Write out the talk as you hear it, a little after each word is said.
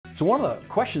So one of the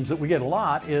questions that we get a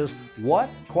lot is, what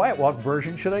QuietWalk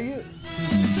version should I use?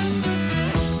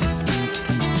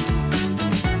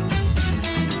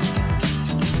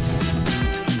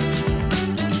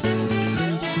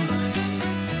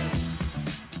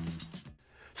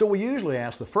 So we usually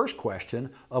ask the first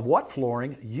question of what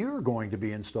flooring you're going to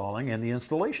be installing and the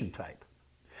installation type.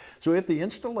 So if the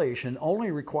installation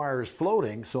only requires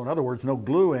floating, so in other words no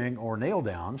gluing or nail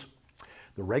downs,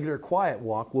 the regular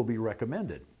QuietWalk will be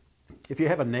recommended. If you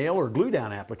have a nail or glue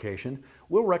down application,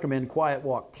 we'll recommend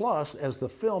QuietWalk Plus, as the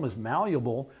film is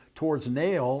malleable towards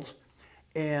nails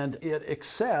and it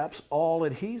accepts all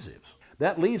adhesives.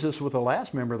 That leaves us with the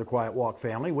last member of the QuietWalk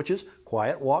family, which is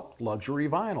QuietWalk Luxury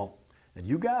Vinyl. And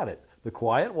you got it. The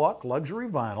QuietWalk Luxury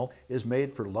Vinyl is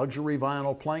made for luxury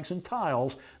vinyl planks and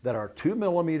tiles that are 2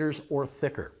 millimeters or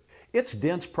thicker. Its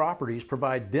dense properties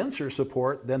provide denser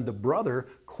support than the brother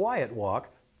QuietWalk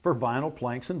for vinyl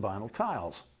planks and vinyl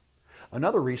tiles.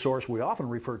 Another resource we often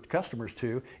refer customers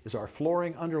to is our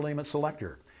flooring underlayment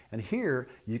selector. And here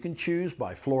you can choose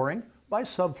by flooring, by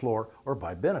subfloor, or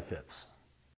by benefits.